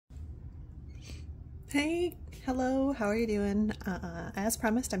Hey, hello, how are you doing? As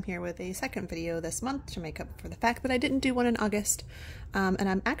promised, I'm here with a second video this month to make up for the fact that I didn't do one in August. And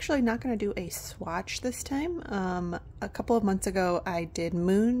I'm actually not going to do a swatch this time. A couple of months ago, I did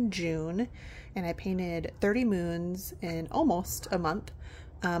Moon June, and I painted 30 moons in almost a month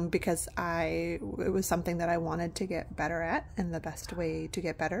because it was something that I wanted to get better at, and the best way to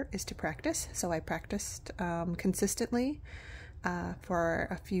get better is to practice. So I practiced consistently for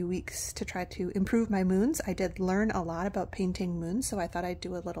a few weeks to try to improve my moons. I did learn a lot about painting moons, so I thought I'd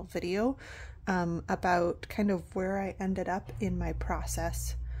do a little video about kind of where I ended up in my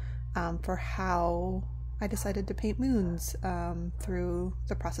process for how I decided to paint moons through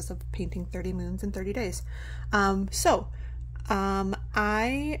the process of painting 30 moons in 30 days. I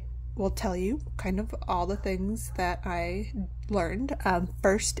will tell you kind of all the things that I learned.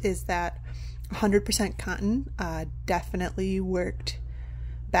 First is that 100% cotton definitely worked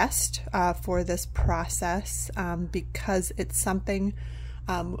best for this process because it's something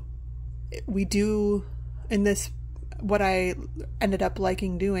we do in this. What I ended up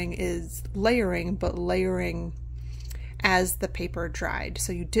liking doing is layering, but layering as the paper dried.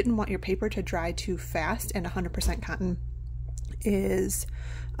 So you didn't want your paper to dry too fast, and 100% cotton is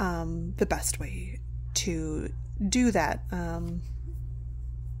the best way to do that.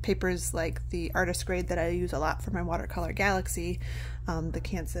 Papers like the artist grade that I use a lot for my watercolor galaxy, the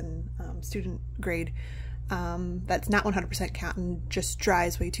Canson student grade, that's not 100% cotton, just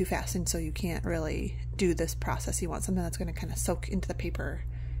dries way too fast, and so you can't really do this process. You want something that's going to kind of soak into the paper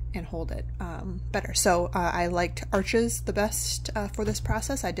and hold it better. So I liked Arches the best for this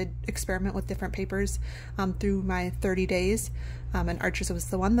process. I did experiment with different papers through my 30 days, and Arches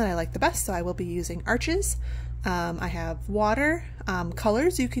was the one that I liked the best, so I will be using Arches. I have water,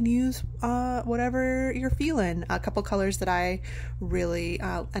 colors. You can use whatever you're feeling. A couple colors that I really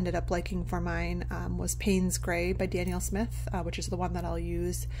ended up liking for mine was Payne's Gray by Daniel Smith, which is the one that I'll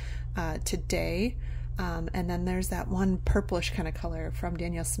use today. And then there's that one purplish kind of color from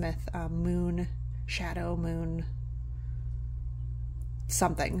Daniel Smith, Moon Shadow, Moon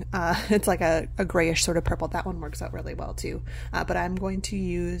something. It's like a grayish sort of purple. That one works out really well too. But I'm going to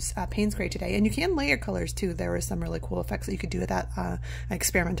use Payne's Gray today, and you can layer colors too. There were some really cool effects that you could do with that. I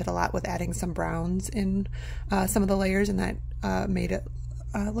experimented a lot with adding some browns in some of the layers, and that made it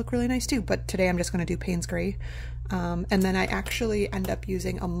look really nice too. But today I'm just going to do Payne's Gray. And then I actually end up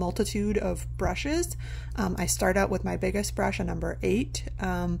using a multitude of brushes. I start out with my biggest brush, a number 8,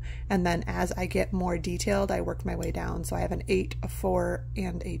 and then as I get more detailed, I work my way down. So I have an 8, a 4,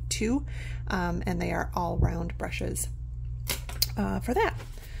 and a 2, and they are all round brushes for that.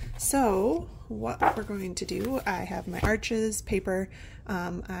 So what we're going to do, I have my Arches paper.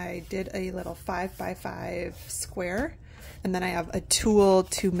 I did a little 5x5 square, and then I have a tool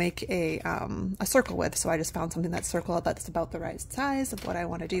to make a circle with. So I just found something that's that's about the right size of what I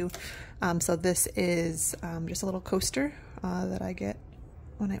want to do. So this is just a little coaster that I get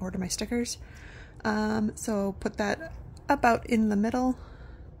when I order my stickers. So put that about in the middle.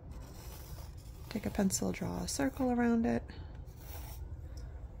 Take a pencil, draw a circle around it.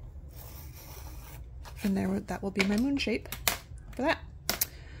 And that will be my moon shape for that.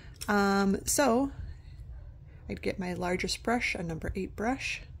 So I'd get my largest brush, a number 8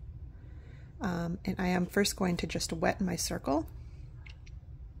 brush, and I am first going to just wet my circle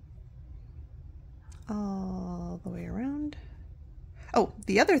all the way around. Oh,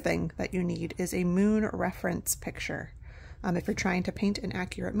 the other thing that you need is a moon reference picture. If you're trying to paint an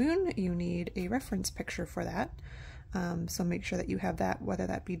accurate moon, you need a reference picture for that. So make sure that you have that, whether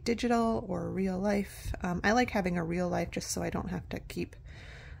that be digital or real life. I like having a real life just so I don't have to keep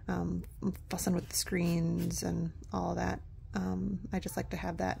fussing with the screens and all that. I just like to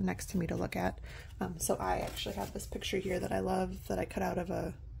have that next to me to look at. So I actually have this picture here that I love, that I cut out of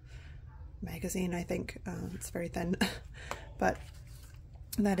a magazine, I think. It's very thin, but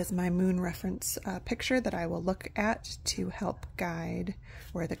that is my moon reference picture that I will look at to help guide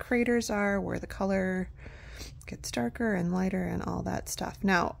where the craters are, where the color gets darker and lighter and all that stuff.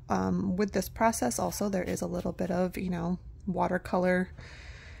 Now, with this process also, there is a little bit of, watercolor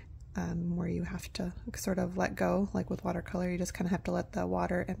where you have to sort of let go. Like with watercolor, you just kind of have to let the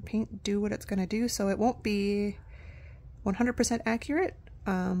water and paint do what it's going to do. So it won't be 100% accurate,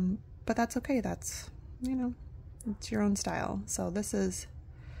 but that's okay. That's, it's your own style. So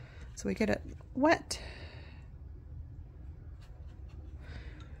so we get it wet.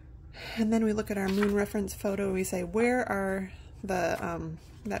 And then we look at our moon reference photo. We say, where are the,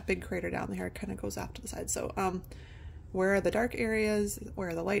 that big crater down there kind of goes off to the side. So, where are the dark areas, where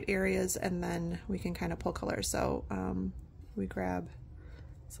are the light areas, and then we can kind of pull colors. So we grab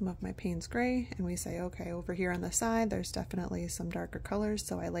some of my Payne's gray, and we say, okay, over here on the side, there's definitely some darker colors.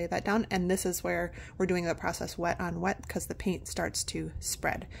 So I lay that down, and this is where we're doing the process wet on wet because the paint starts to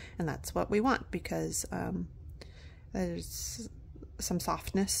spread, and that's what we want because there's some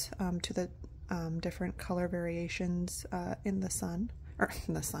softness to the different color variations in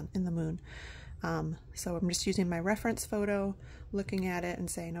the moon. So I'm just using my reference photo, looking at it and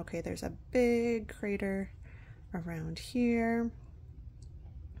saying, okay, there's a big crater around here,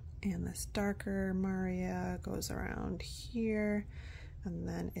 and this darker Maria goes around here, and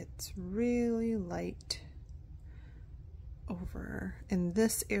then it's really light over in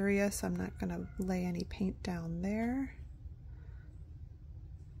this area, so I'm not going to lay any paint down there.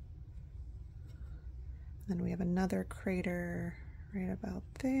 Then we have another crater right about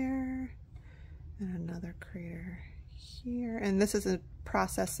there, and another crater here. And this is a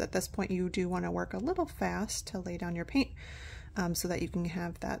process at this point you do want to work a little fast to lay down your paint so that you can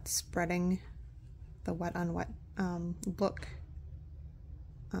have that spreading, the wet on wet look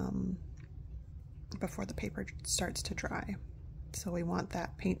before the paper starts to dry. So we want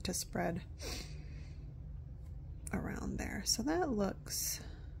that paint to spread around there. So that looks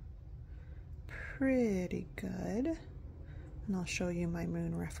pretty good. And I'll show you my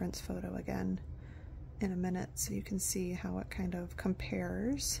moon reference photo again in a minute so you can see how it kind of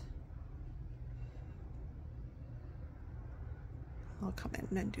compares. I'll come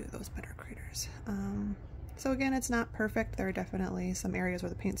in and do those better craters. So again, it's not perfect. There are definitely some areas where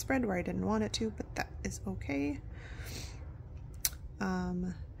the paint spread where I didn't want it to, but that is okay.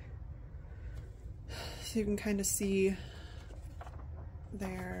 So you can kind of see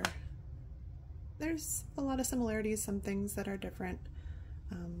there's a lot of similarities, some things that are different.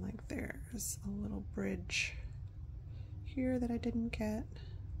 Like there's a little bridge here that I didn't get.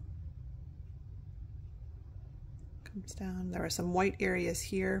 Comes down. There are some white areas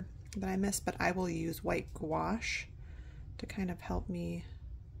here that I missed, but I will use white gouache to kind of help me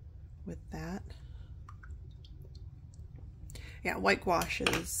with that. Yeah, white gouache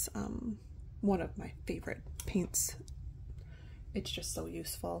is one of my favorite paints. It's just so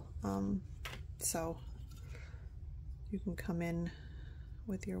useful. So you can come in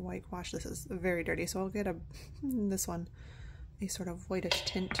with your white gouache. This is very dirty, so I'll get this one a sort of whitish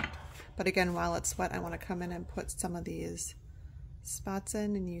tint. But again, while it's wet, I want to come in and put some of these spots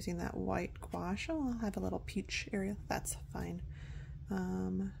in, and using that white gouache. Oh, I'll have a little peach area. That's fine.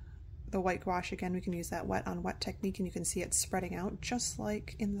 The white gouache, again, we can use that wet on wet technique, and you can see it spreading out just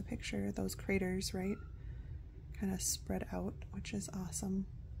like in the picture, those craters, right? Kind of spread out, which is awesome.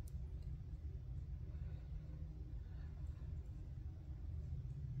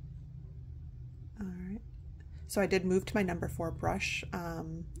 All right. So I did move to my number 4 brush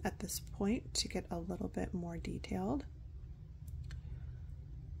at this point to get a little bit more detailed.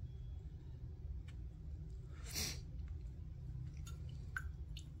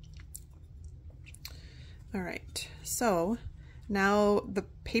 All right, so now the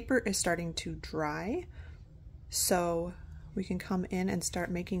paper is starting to dry, so we can come in and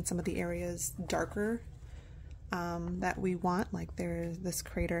start making some of the areas darker that we want. Like this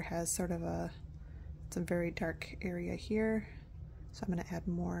crater has sort of it's a very dark area here, so I'm going to add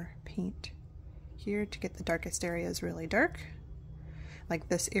more paint here to get the darkest areas really dark. Like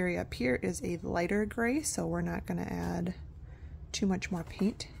this area up here is a lighter gray, so we're not going to add too much more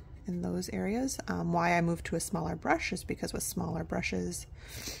paint in those areas. Why I moved to a smaller brush is because with smaller brushes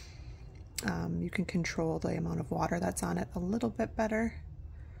you can control the amount of water that's on it a little bit better,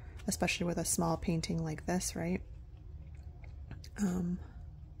 especially with a small painting like this, right?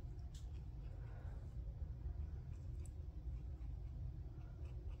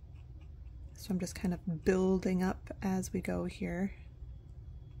 So I'm just kind of building up as we go here.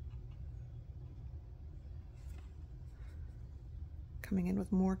 Coming in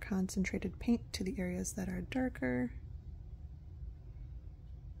with more concentrated paint to the areas that are darker.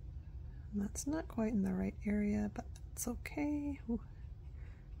 And that's not quite in the right area, but that's okay. Ooh,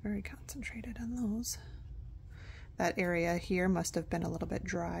 very concentrated on those. That area here must have been a little bit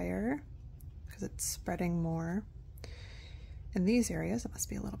drier because it's spreading more. In these areas, it must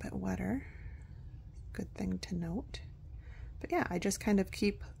be a little bit wetter. Good thing to note. But yeah, I just kind of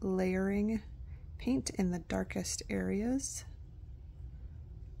keep layering paint in the darkest areas.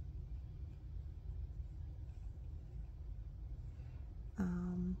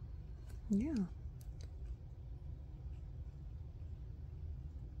 Yeah.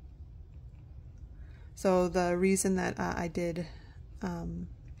 So the reason that I did, well,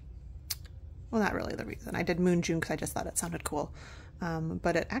 not really the reason, I did Moon June because I just thought it sounded cool.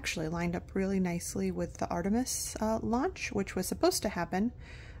 but it actually lined up really nicely with the Artemis launch, which was supposed to happen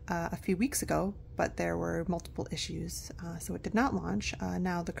a few weeks ago, but there were multiple issues, so it did not launch.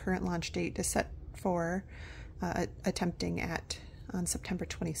 Now the current launch date is set for attempting on September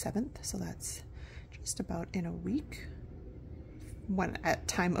 27th, so that's just about in a week at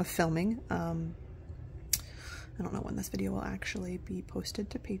time of filming. I don't know when this video will actually be posted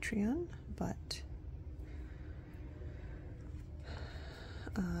to Patreon, but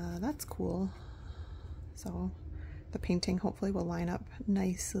that's cool. So the painting hopefully will line up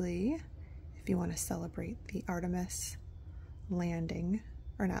nicely if you want to celebrate the Artemis landing,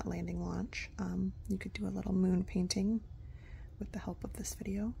 or not landing, launch. You could do a little moon painting with the help of this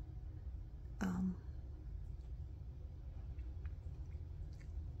video.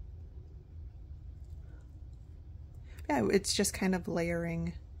 Yeah, it's just kind of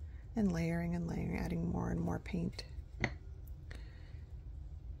layering and layering and layering, adding more and more paint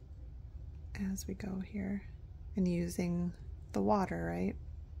as we go here, and using the water, right?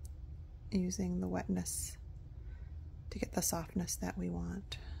 Using the wetness to get the softness that we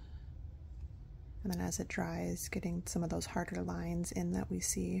want. And then as it dries, getting some of those harder lines in that we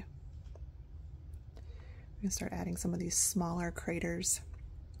see. We can start adding some of these smaller craters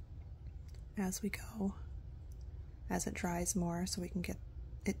as we go, as it dries more, so we can get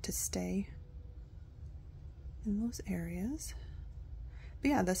it to stay in those areas. But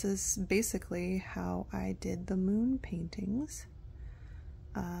yeah, this is basically how I did the moon paintings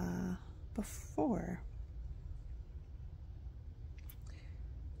before.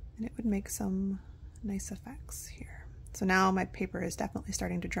 And it would make some nice effects here. So now my paper is definitely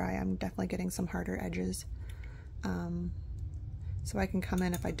starting to dry. I'm definitely getting some harder edges. So I can come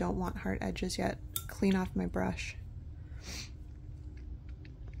in, if I don't want hard edges yet, clean off my brush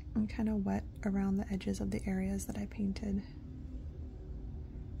and kind of wet around the edges of the areas that I painted.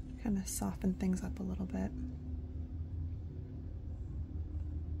 Kind of soften things up a little bit.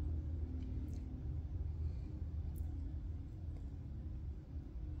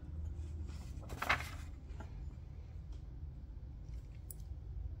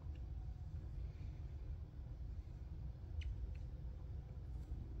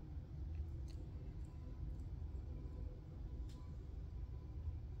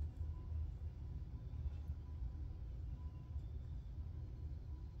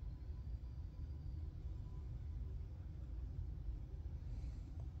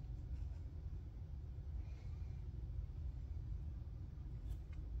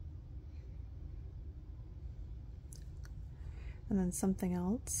 And then something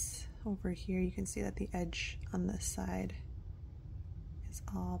else over here, you can see that the edge on this side is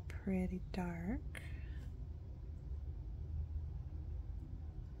all pretty dark.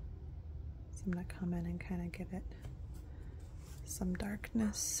 So I'm going to come in and kind of give it some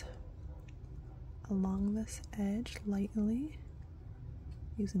darkness along this edge lightly,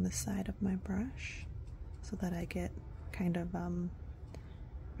 using the side of my brush so that I get kind of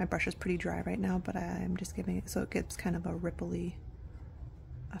my brush is pretty dry right now, but I'm just giving it so it gives kind of a ripply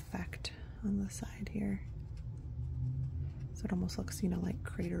effect on the side here. So it almost looks, you know, like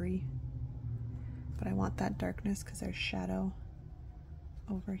cratery. But I want that darkness because there's shadow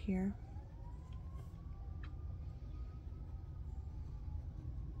over here.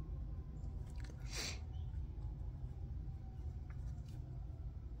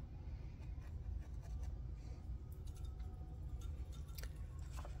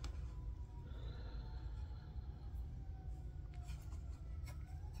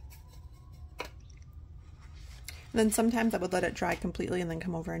 And then sometimes I would let it dry completely and then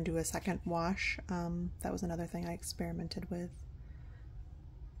come over and do a second wash. That was another thing I experimented with.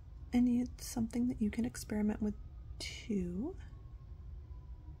 And it's something that you can experiment with too,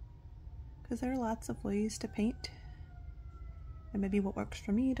 because there are lots of ways to paint. And maybe what works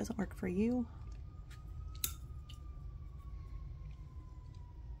for me doesn't work for you.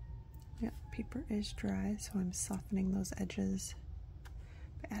 Yeah, paper is dry, so I'm softening those edges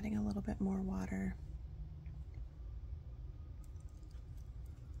by adding a little bit more water.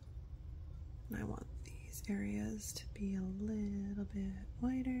 And I want these areas to be a little bit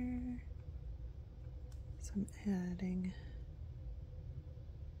whiter, so I'm adding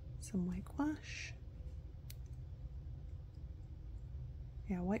some white gouache.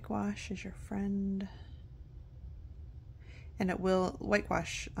 Yeah, white gouache is your friend. And it will, white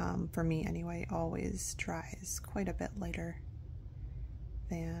gouache, for me anyway, always dries quite a bit lighter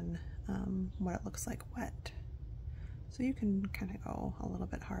than what it looks like wet. So you can kind of go a little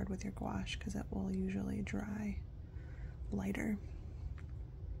bit hard with your gouache because it will usually dry lighter.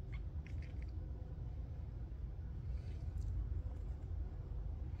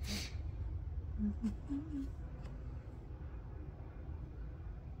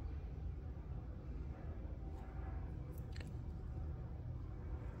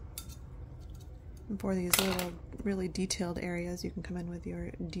 And for these little really detailed areas, you can come in with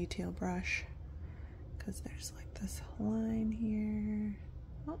your detail brush, because there's like this line here.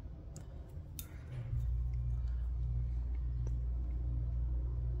 Oh.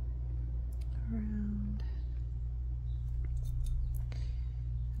 Around.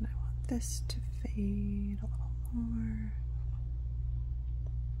 And I want this to fade a little more.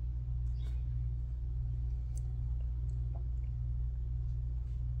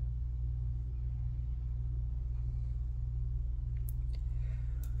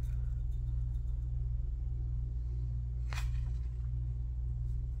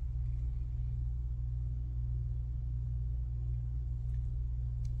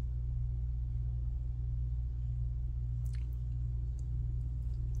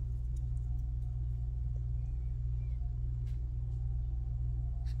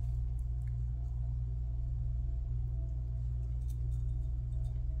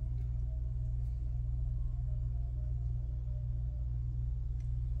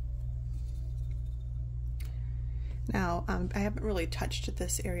 Now, I haven't really touched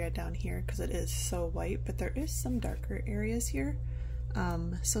this area down here because it is so white, but there is some darker areas here.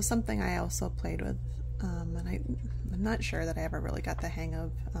 So something I also played with, and I'm not sure that I ever really got the hang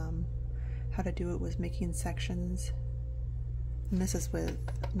of how to do it, was making sections. And this is with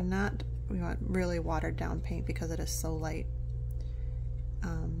we want really watered down paint because it is so light.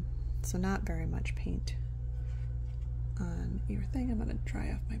 So not very much paint on your thing. I'm going to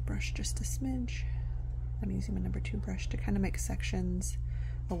dry off my brush just a smidge. I'm using my number 2 brush to kind of make sections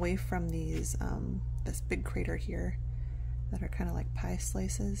away from these, this big crater here that are kind of like pie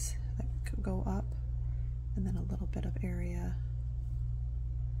slices that could go up, and then a little bit of area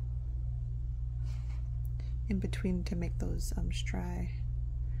in between to make those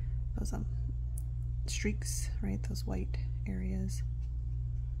streaks, right? Those white areas.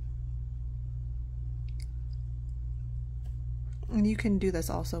 And you can do this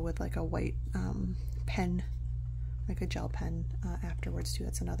also with like a white pen, like a gel pen afterwards too.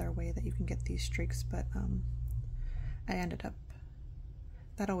 That's another way that you can get these streaks, but I ended up,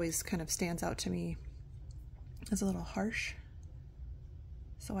 that always kind of stands out to me as a little harsh.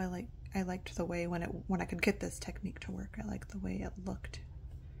 So I liked the way when I could get this technique to work. I liked the way it looked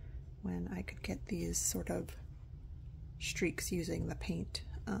when I could get these sort of streaks using the paint.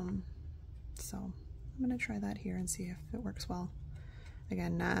 So I'm gonna try that here and see if it works well.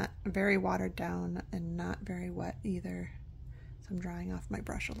 Again, not very watered down and not very wet either. So I'm drying off my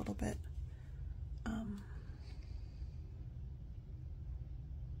brush a little bit.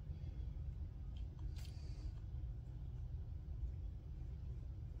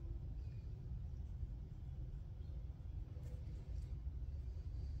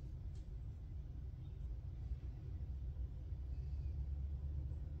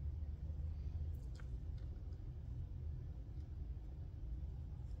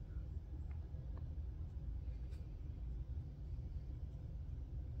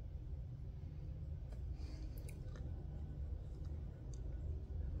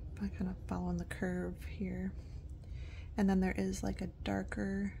 I kind of following the curve here, and then there is like a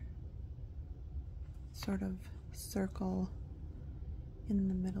darker sort of circle in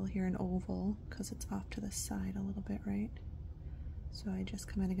the middle here, an oval, because it's off to the side a little bit, right? So I just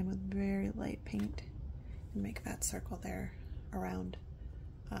come in again with very light paint and make that circle there around.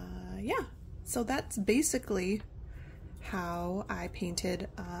 Yeah, so that's basically how I painted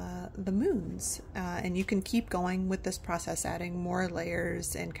the moons, and you can keep going with this process, adding more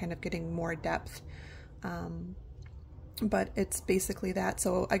layers and kind of getting more depth, but it's basically that.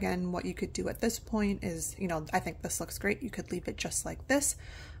 So again, what you could do at this point is, you know, I think this looks great. You could leave it just like this,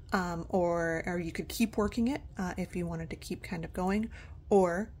 or you could keep working it if you wanted to keep kind of going,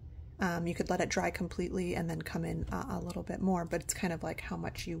 or you could let it dry completely and then come in a little bit more, but it's kind of like how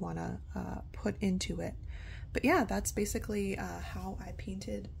much you want to put into it. But yeah, that's basically how I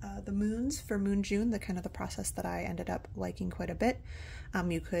painted the moons for Moon June, the kind of the process that I ended up liking quite a bit.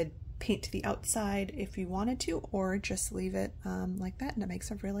 You could paint the outside if you wanted to, or just leave it like that, and it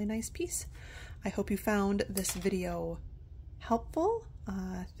makes a really nice piece. I hope you found this video helpful.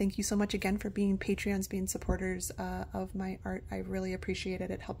 Thank you so much again for being Patreons, being supporters of my art. I really appreciate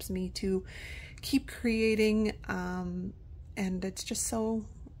it. It helps me to keep creating, and it's just so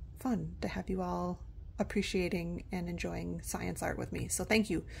fun to have you all appreciating and enjoying science art with me. So thank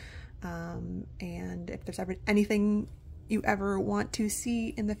you. And if there's ever anything you ever want to see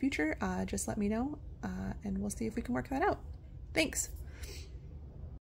in the future, just let me know, and we'll see if we can work that out. Thanks.